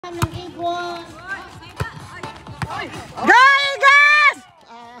Ng ibon. Guys!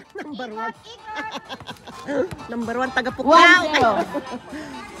 Number one. Number one, taga-Puklaw.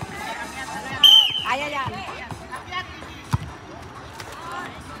 Ayan yan.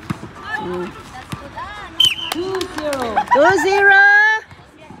 2-0.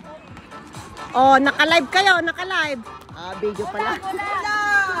 Oh, naka-live kayo, naka-live. Video pala.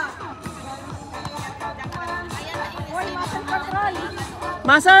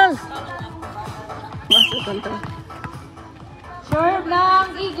 Muscle control. Serve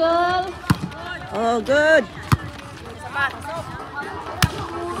ng Eagle. Oh, good.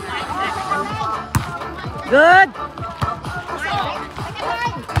 Good.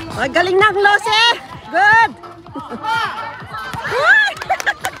 Oh, galing ng Lose. Good.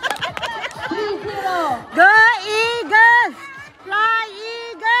 3-0. Go Eagles! Fly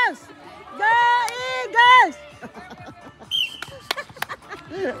Eagles! Go Eagles!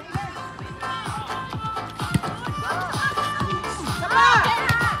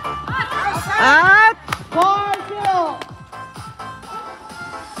 Out! 4-0.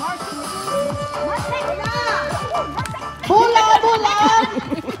 Bola!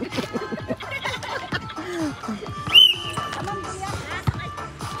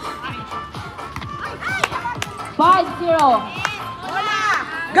 5-0.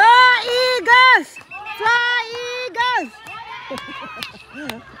 Go Eagles! Fly Eagles!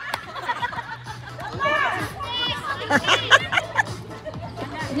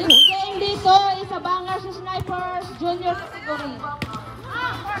 This game dito is Abangar sa Snipers Junior category.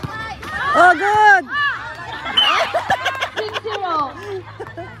 Oh, good! 6-0.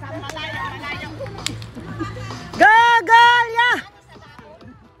 Go, go, yeah!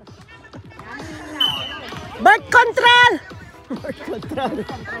 Bird control! Bird control.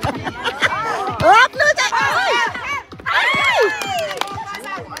 Oh, Pluto! Ay! Ay!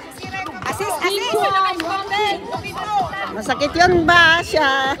 Assist! 6-1. Masakit yun ba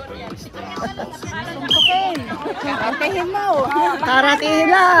siya? Karatehin mo.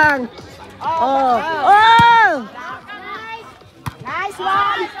 Karatehin lang. Oh! Oh! Nice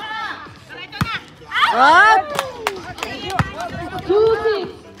one. Up!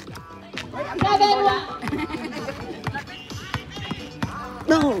 2-6. 7-1.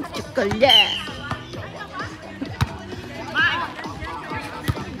 No, chocolate.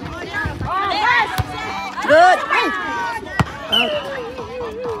 Good. Ay.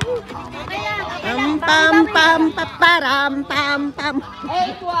 Pam pam paparam pam pam.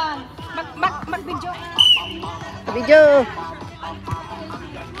 8-1. Mag-video. Video.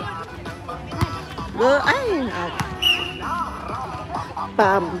 Go ay.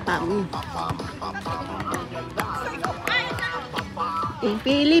 Pam pam. In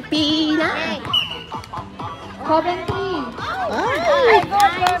Pilipinas. 7-3. Ay.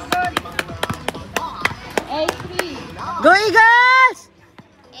 8-3. Go Eagles!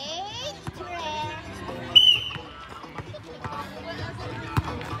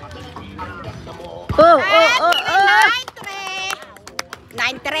 Oh, oh, oh, oh.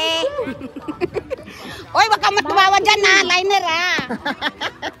 9-3. Oy, wag kang matuwawa dyan ha, liner ha.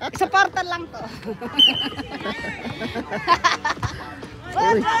 Supporter lang to.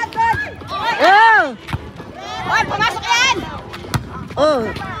 Good. Oh! Oy, pumasok yan. Oh!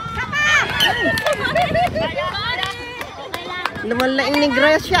 Lumalaing ni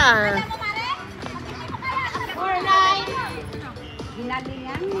Gracia. 4-9.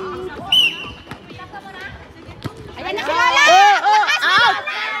 Ginalingan. Ayan na si Lola. Oh, oh, out!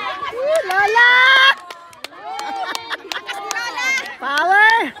 Lola!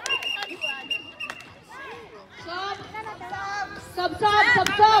 Power! Sub.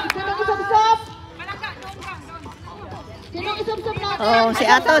 Sinong isub-sub natin? Oh, si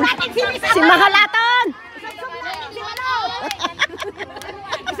Aton. Si Mahal Aton!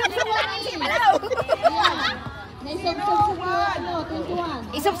 Naisub-sub sa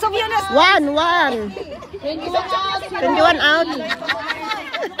 21. Isubsob yun. 1-1. 21 out. 21 out.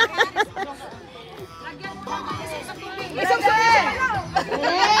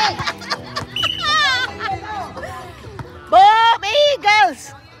 Bob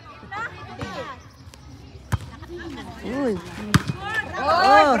Eagles! Uy.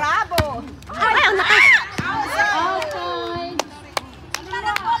 Oh, bravo. Ay, ang lakas. Outside.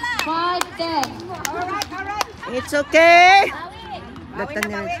 5-10. It's okay. Datan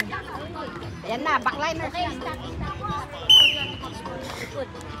nila siya. Ayan na, backliner.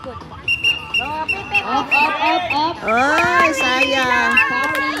 Up. Ay, sayang.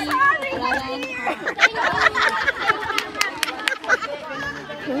 Sorry.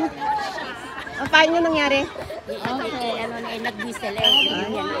 Paano nangyari? Okay. Ano na nag-whistle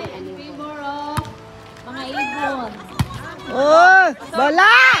Favor of mga ibon. Oh, bola!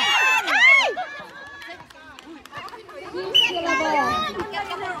 Sila ba?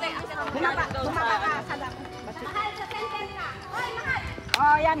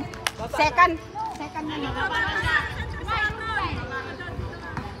 Oh, yan. Second na.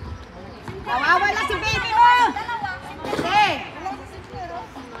 Nawawala si baby mo. Sige.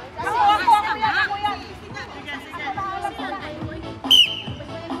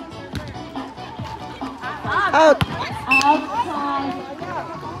 Out. Outside.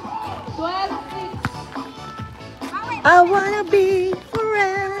 12-6. I wanna be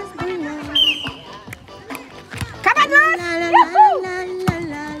forever young. Come on, Lord. La la la la la la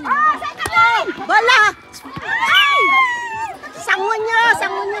la. Second line. Bola! Ay! Sangon nyo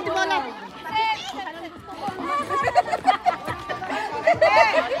di bola.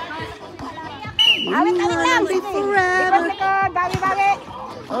 Awit lang. Be forever. Likod, bawi-bawi.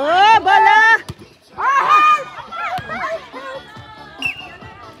 Oh, bola! Oh!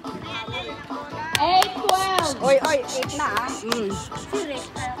 8-12. Oy, 8 na ah.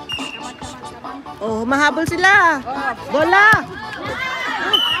 Oh, mahabol sila. Bola! 9-12.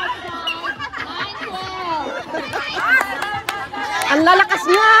 Ang lalakas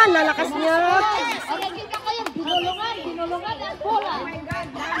niya, Okay, kita ko yung binulungan ang bola.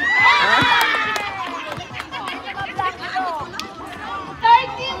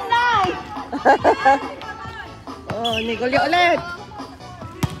 Oh, Nicole ulit.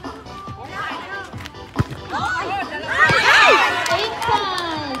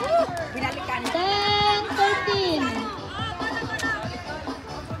 Binalikan. 10-13.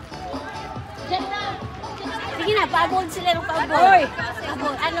 Diyan na. Sige na, pabol sila ng pabol. Oy!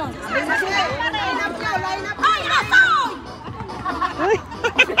 Pabol, ano? Ay, nasa! Uy.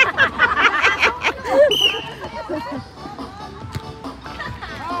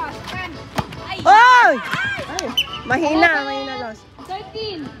 Oy! Ay, mahina los.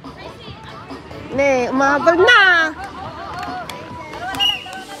 13. Ne, umahabol na.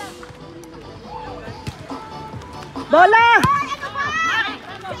 Bola!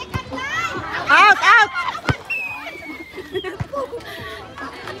 Out!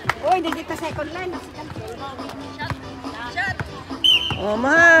 Uy, dito second line. Oh,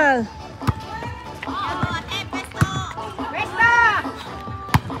 mahal. Pwesto!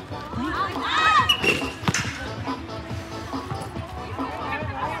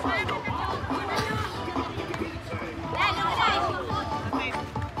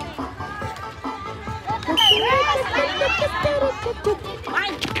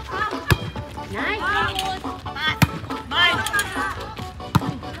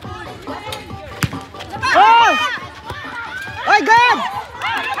 Oh! Oy, good!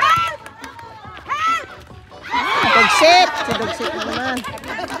 Dogsit! Si Dogsit na naman.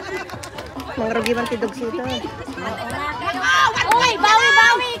 Mangrugi man si Dogsit. Uy,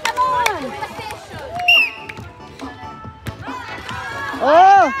 bawi! Come on!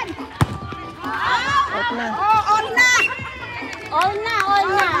 Oh! Out na. Oh, all na! All na!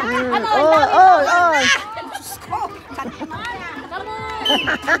 Come on, Oh, bawi! oh. Come on!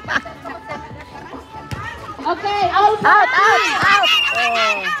 Okay, all Out! Oh.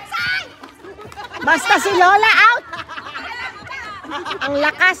 Basta si Lola out! Ang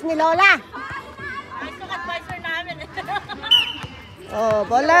lakas ni Lola. Oh,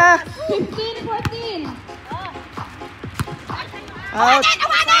 bola. 15-14. Out.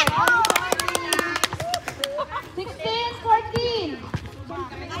 16-14.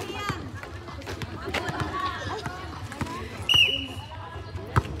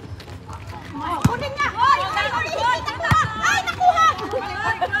 Kunin niya! Oy! Ay, nakuha!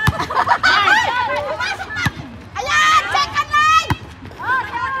 Ayan! Second line!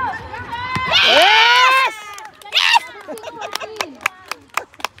 Yes! Yes! 14.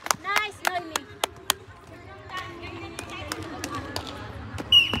 Nice, Noemi.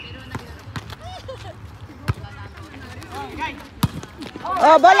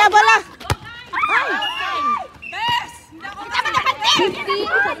 Oh, bola. Kita mo napansin!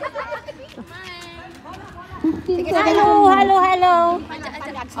 15-17. Hello.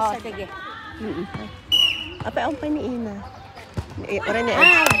 Oh, sige. Apa ang paniina? Ora ni.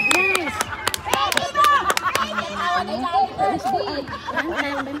 Nice.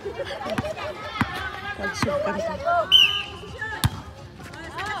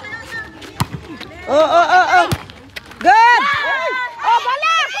 Oh. Good! Oh,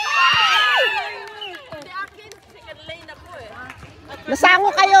 bola! Nasango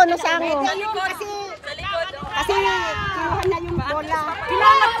kayo. Kasi kinuha na yung bola.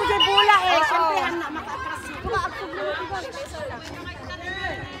 Kailangan ko yung bola eh. Siyempre, makakasi.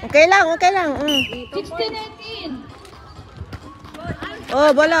 Okay lang, okay lang. 16-18.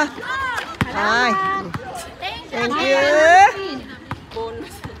 Oh, bola. Ay. Thank you. 19.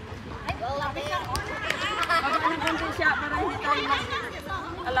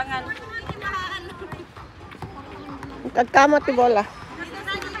 Alangan. Kagkamot ti bola.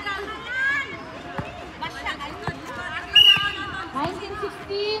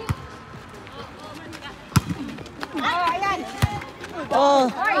 19-16.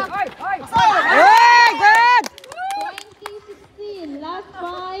 Oh. Hey, good. 20-16. Last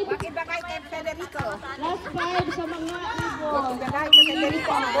 5. Ibigay kay Federico. Last 5 sa mga ibon. Ibigay kay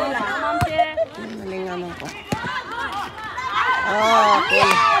Federico ang bola. Maling naman ko. Oh,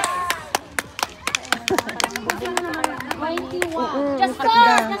 okay. 21. Just four.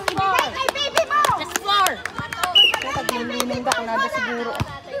 Ay, baby mo! Just floor. Paglilinong ka kung nada siguro.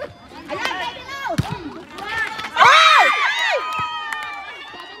 Ayan, baby mo! Oh!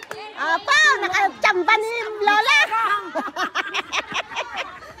 Apa, nakachamba ni Lola.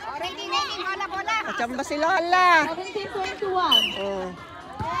 Ready, ready, bola, bola. Nakachamba si Lola. 17-21. Oh.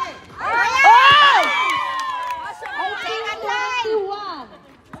 Oh! 18-21.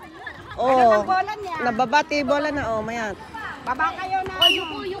 Oh. Bola niya. Nababati bola na oh, mayat. Baba kayo na.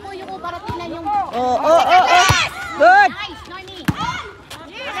 Yuko, para tingnan yung... Oh, oh, oh, oh. Good. Nice, Noni.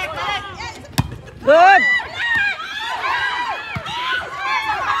 Good.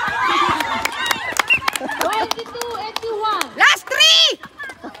 Last three!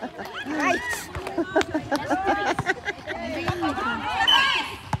 Right.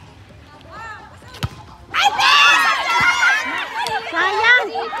 Sayang.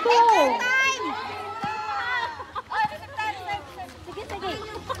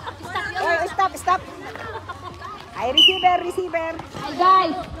 Oh, stop, stop. Ay, receiver, receiver. Hey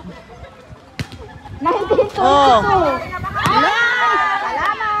guys! 19-22. Oh.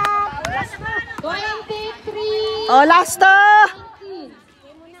 Salamat. 23. Oh, last to. 19.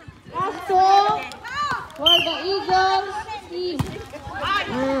 Last two for the Eagles team.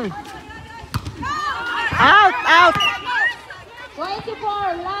 Out, out.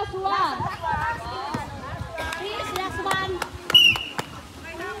 24. Last one. Please, last one.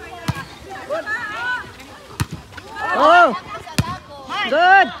 Oh.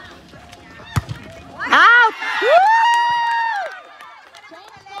 Good. Out. Woo!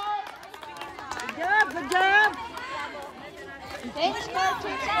 Good job, good job. Change score,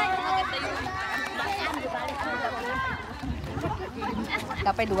 change score.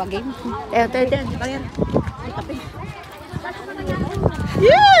 Dapat dua game. Tayo. Bayar.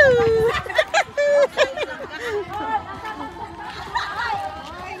 Yoo!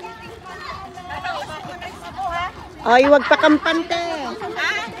 Ay, wag pa kang pante.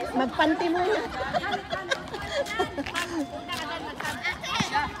 Magpante muna.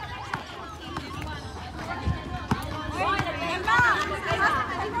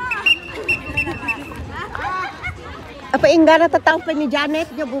 Apa ingga na tataw pa ni Janet,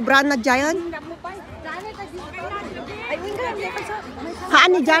 yung bubran na Giant? Haan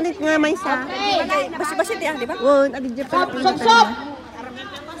ni Janet nga may sa. Basi-basi diyan, di ba? Wow, agi dyan pala. Sop!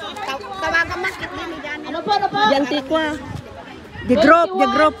 Tawagan mas kitli ni Janet. Ano po? Diyan tikwa. Di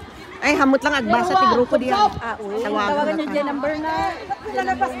group. Ay, hamot lang agbasa ti grupo diyan. Ah, Tawagan niyo na dyan number na.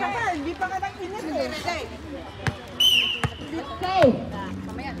 Lalabas ka pa, hindi pa ka nang init eh. Okay.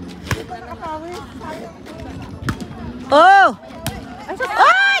 Oh!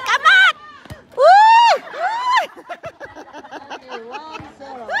 Ay, kamat! Woo!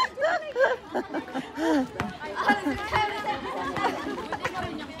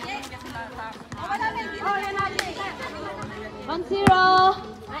 One zero.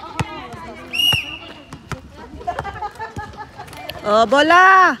 Oh,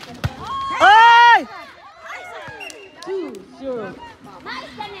 bola! Oy! 2-0.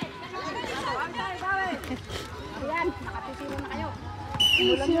 Ayan, nakapisiro na kayo.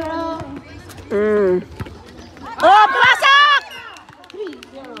 2-0. Oh, pasok!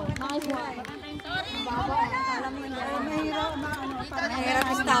 3-0. Nice one. Mahirap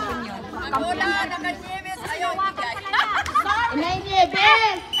istapin yun.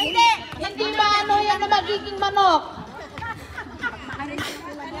 Inainibes! Hindi ba ano yan na magiging manok?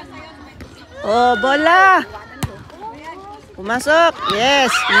 Oh, bola! Pumasok!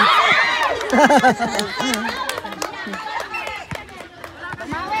 Yes!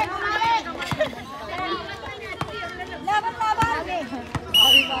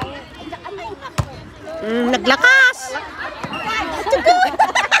 Naglakas!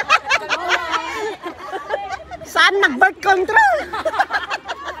 Saan nag-birth control?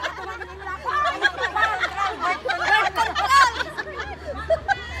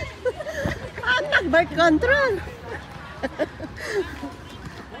 birth control.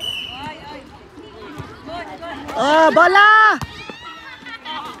 Oh, bola!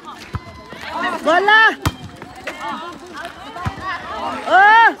 Bola!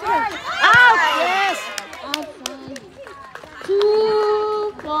 Oh! Out! Yes! Outside.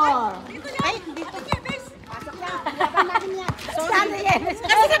 2-4. Ay, dito. Pasok na. Laban natin yan. Sorry.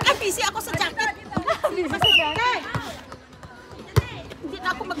 Kasi nag-busy ako sa jacket. Hindi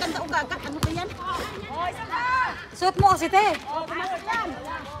na ako maganda ugagat. Ano ba yan? Suot mo kasi, te.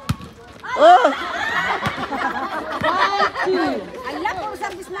 Oh! 5-2. Ay, lang po,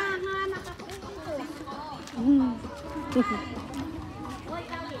 service na nga.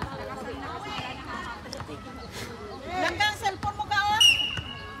 Laga, cellphone mo ka, oh.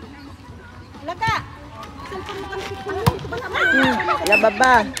 Laga. Cellphone mo ka.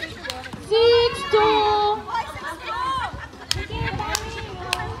 Nababa. 6-2.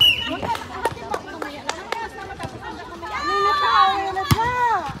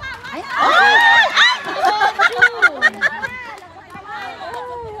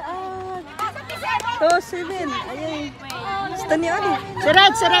 Oh, 7. Ayun. Gusto niyo ulit. Si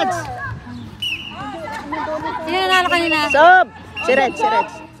Reds, si Reds. Sino nanalo kanina? Sob! Si Reds, si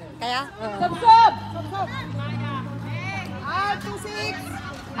Reds. Kaya? Sub-sub.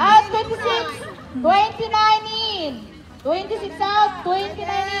 Out 26. 29 in. 26 out,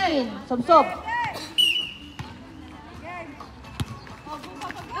 29 in. Sub-sub.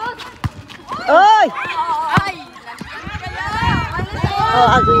 Oy! Oh,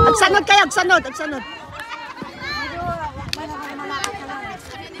 agsanod kayo, agsanod, agsanod.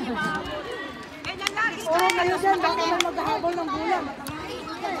 Oo, kayo dyan. Baka na maghahabol ng bulan.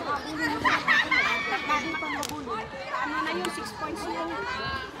 Ano na yung 6 points yung...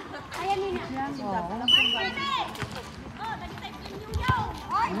 Ayan nina.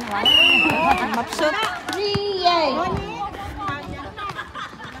 Mapsot. 3-8.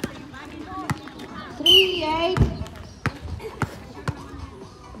 3-8.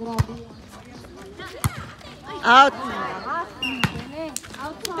 Grabe. Out.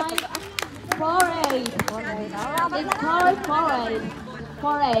 Outside. 4-8. The score is 4-8.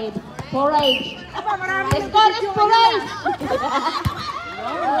 4-8. 4-8. The score is 4-8.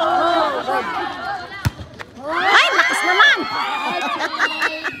 Ay, lakas naman!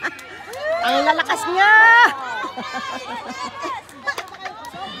 Ang lalakas niya!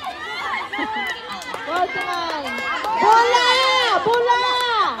 49. Bola! Bola!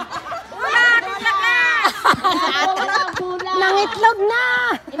 Bola! Nangitlog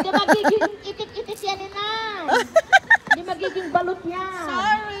na! Hindi magiging itik-itik yan na. Hindi magiging balot yan.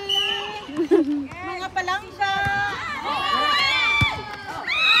 Sorry! Mga palangka!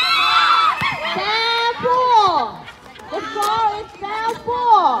 Tempo! The score is tempo!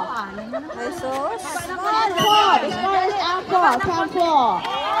 Jesus! Tempo! The score is tempo! Tempo!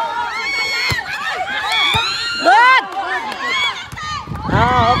 Good!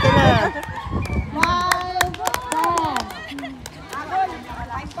 Ah, okay na. 5-10.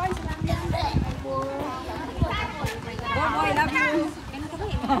 I love you!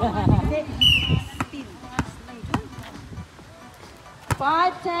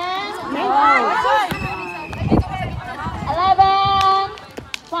 5-10.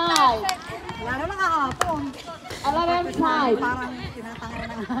 11-5. Lalo na kahapon. 11-5. Parang tinatangay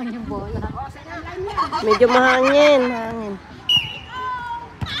ng hangin yung bola. Medyo mahangin, mahangin.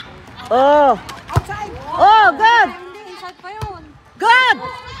 Oh! Outside! Oh, good! Hindi, inside pa yun. Good!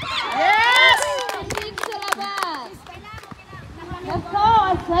 Yes! 6-11. Let's go!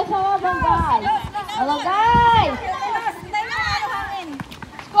 Let's go, guys! Hello, guys!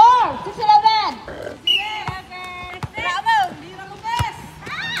 Score! 6-11.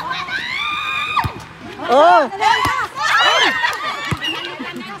 Oh! 12-6.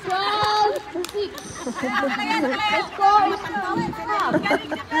 The score is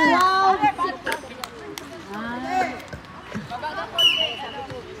 12-6.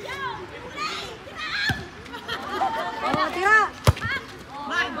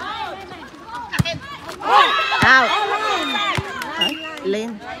 Out! Ay,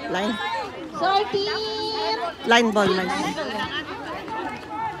 lane, line. 13. Line ball, line.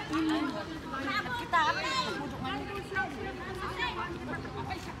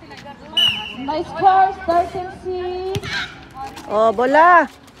 My score is 13-6. Oh, bola!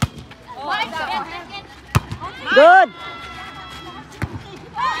 Good!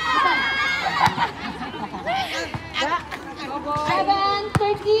 Seven,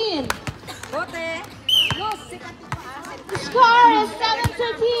 13. The score is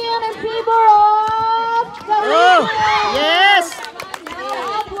 7-13 in favor of the Oh, Rangers. yes!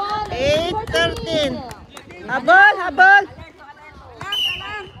 Now have one. Eh, 13. Habol, habol.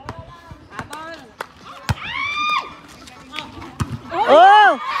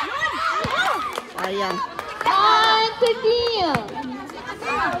 Oh! Ayan. 9-13.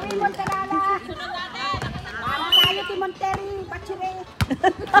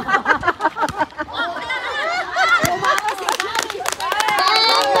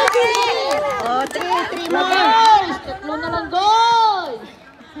 Oh, 3 more. Guys, tatlo na lang guys.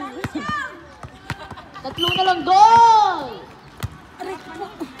 Tatlo na lang guys.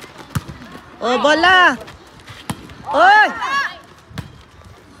 Oh, bola. Oy!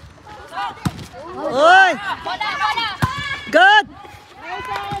 Oy! Good!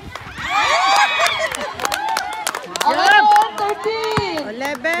 11-13.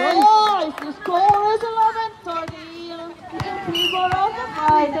 11. Guys, the score is 11-13 in favor of the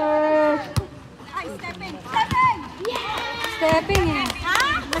fighters. Stepping eh.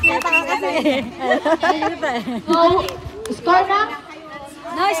 Nakita ka kasi. So, score na?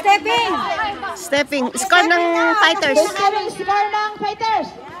 No, stepping. Stepping. Score ng fighters. Score ng fighters.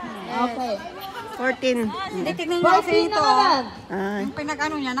 Okay. 14. Hindi, tignan niyo kasi 14 ito. na naman. Ay. Yung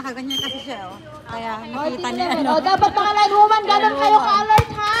pinag-ano niya, nakaganyan kasi siya. Oh. Kaya 14 nakita na niya. naman. Ano. O, dapat mga line woman, ganun kayo ka-alert,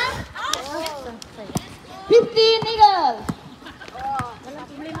 ha? 15 Eagles.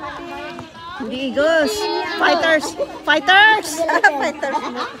 Hindi Eagles. Fighters. Fighters. Fighters.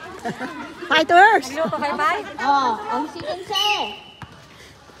 Fighters. Luto kay Pai? Oh, ang sikinse.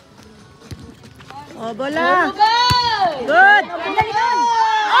 Oh, bola. Good. Good.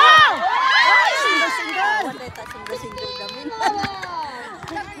 Oh! Single. Single kami.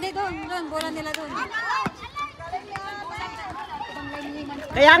 Hindi, doon. Bola nila doon.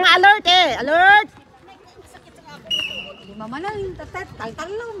 Kaya nga alert eh. Alert. Di mamanan.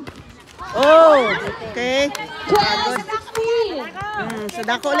 Tal-talong. Oh. Okay. 12-16.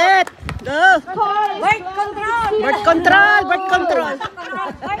 Sadako ulit. Go. Bird control. Bird control. Bird control.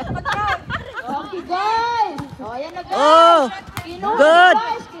 Bird control. Okay, guys. O, ayan na, guys. Oh. Kinuha Good. ni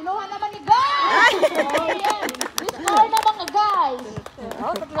guys. Kinuha naman ni guys. O, yan. Score na mga guys.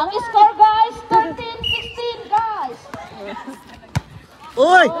 Ang score, guys, 13-16, guys.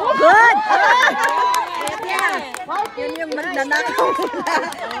 Uy. Good. Yun yung Nanakaw.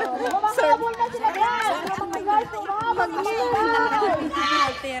 Humahabol na sila, guys. Guys, humahabol na sila, guys.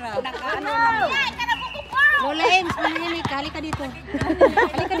 Lola Ems, manahimik. Halika dito.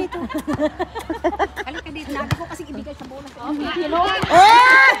 Halika dito. Halika dito. Nabi ko kasi ibigay sa bola. Okay, kinuha.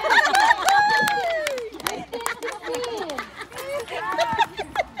 Oh!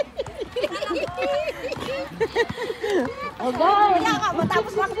 Oh, guys.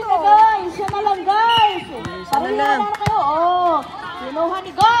 Matapos na sila, guys. Siya na lang, guys. Pareha na kayo. Oh, kinuha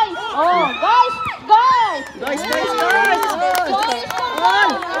ni guys. Oh, guys. Guys. Guys, guys, guys. Guys,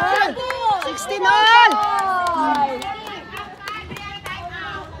 All. 16 all.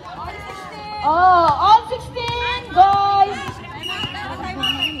 Oh, all 16, guys.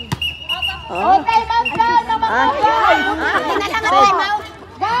 Oh, time out na ng mga guys. Hindi na lang at time out.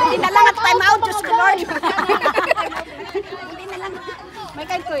 Guys, Hindi na lang at time out. Diyos ko, Lord. guys. Hindi na lang. May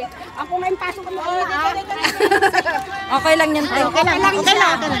kayo ko eh. Ako nga yung pasok ko mo. Okay lang yan, tayo. Okay lang. Okay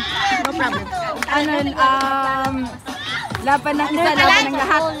lang. No problem. Ano, laban ng isa, laban ng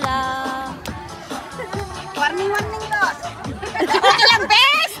lahat. Warning, warning, boss. Okay lang,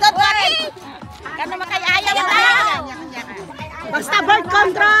 best. Don't worry. Kano makaya na. Basta bird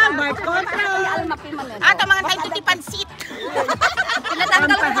control. Bird control. Ito mga tayo tuti pansit. Tinatanggal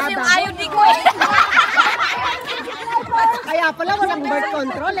ko kasi yung ayaw di ko eh. Kaya pala walang bird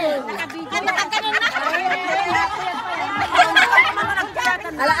control eh. Nakakanin na.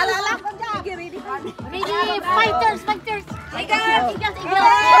 Ala, ala, ala. Sige, ready. Ready, fighters, fighters. Igas, igas, igas.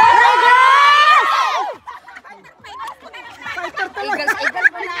 Igas, igas,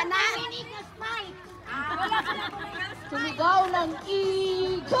 banana. Sumigaw ng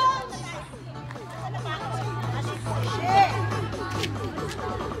Eagles.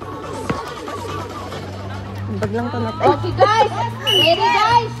 Bag lang to na. Okay, guys. Ready,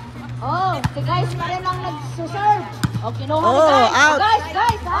 guys. Oh, si guys pa rin ang nagsuserve. Oh, kinuha ni Oh, guys. out. Guys,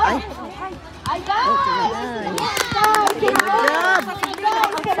 guys, out. Ay, guys. Guys, job. 17-16,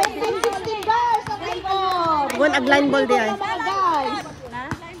 guys. Ang record. Buwan ag-line ball di ay. Mga guys.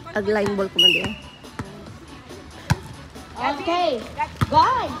 Ag-line ball ko man di ay. Okay.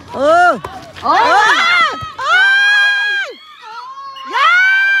 Guys. Oh! Oh! Ay!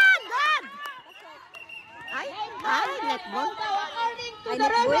 Yan! Good! Ay, ay, net ball. According to the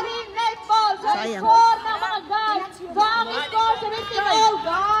referee, net ball. So, Sayang. score ng mga guys. Gang score 17 all,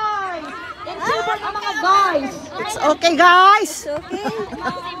 guys. In favor ng mga guys. It's okay, guys. Okay.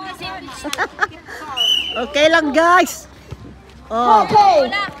 Okay lang, guys. Oh,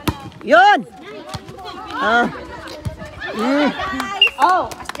 Okay. yun. Oh.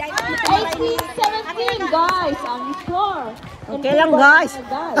 18-17, guys. Ang score. Okay lang, guys.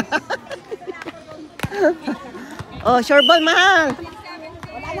 Oh, sure ball, mahal.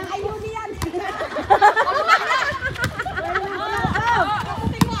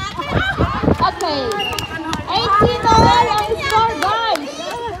 Okay. 18-all ang score, guys.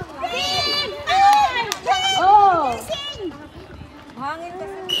 Oh. Hangin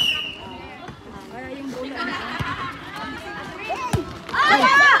kasi.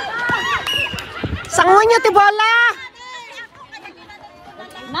 Sangon nyo, tibola.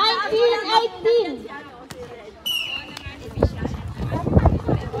 19-18.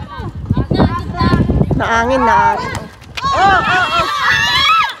 Naangin na. Oh.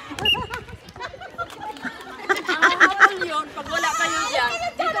 Pag wala kayo dyan,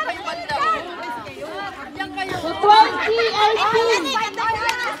 dito kayo banda. Diyan kayo. 20-18.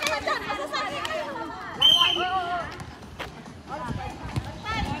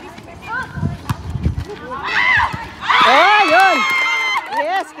 Oh, yun.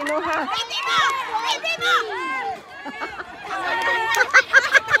 Yes, kinuha.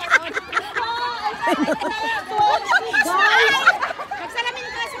 Magsalamin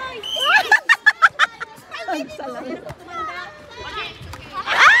ka, Soy.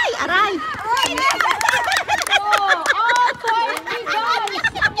 Ay, aray. 20, guys.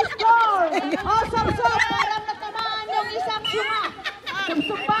 Ang score. Oh, subsok. Parang natamaan yung isang sunga.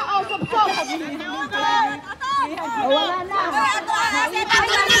 Subsok ba? Oh, subsok. Oh, wala na.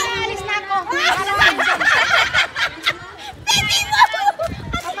 Alis na ako.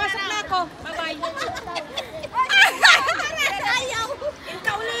 Papasok na ako. Bye-bye. Ayaw.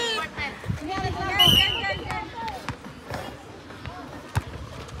 Ikaw ulit.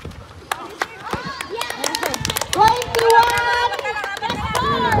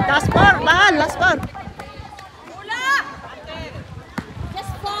 21. Last four, mahal, last four. Just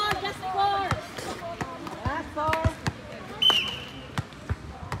four.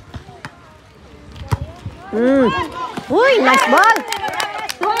 Uy, nice ball.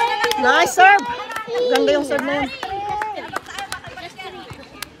 20. Nice serve. Ganda yung serve na yun.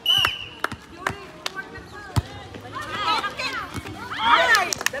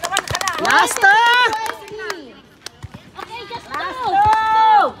 Last to. Okay, just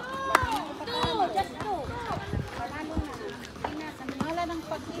two. Just two. Wala ng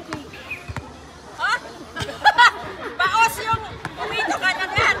pag-ibig. Ha? Baos yung pumito ka na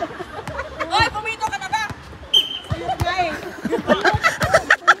yan. Oy, pumito ka na ba?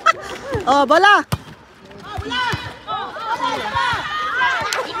 Oh, bola.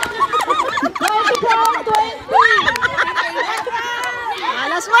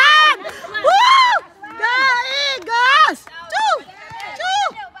 Last one. Woo! Gaigas! Choo! Choo!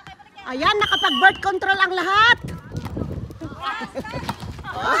 Ayan, nakapag-birth control ang lahat.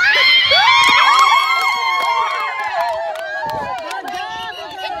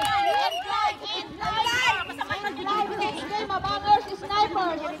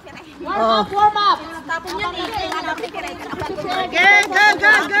 Warm up. Okay, go.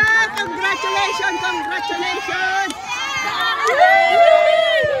 Congratulations.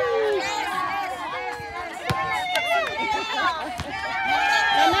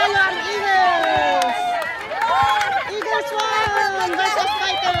 Nanalo ang Eagles. Eagles won versus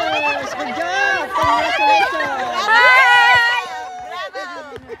Fighters. Good job. Congratulations.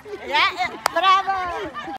 Bravo!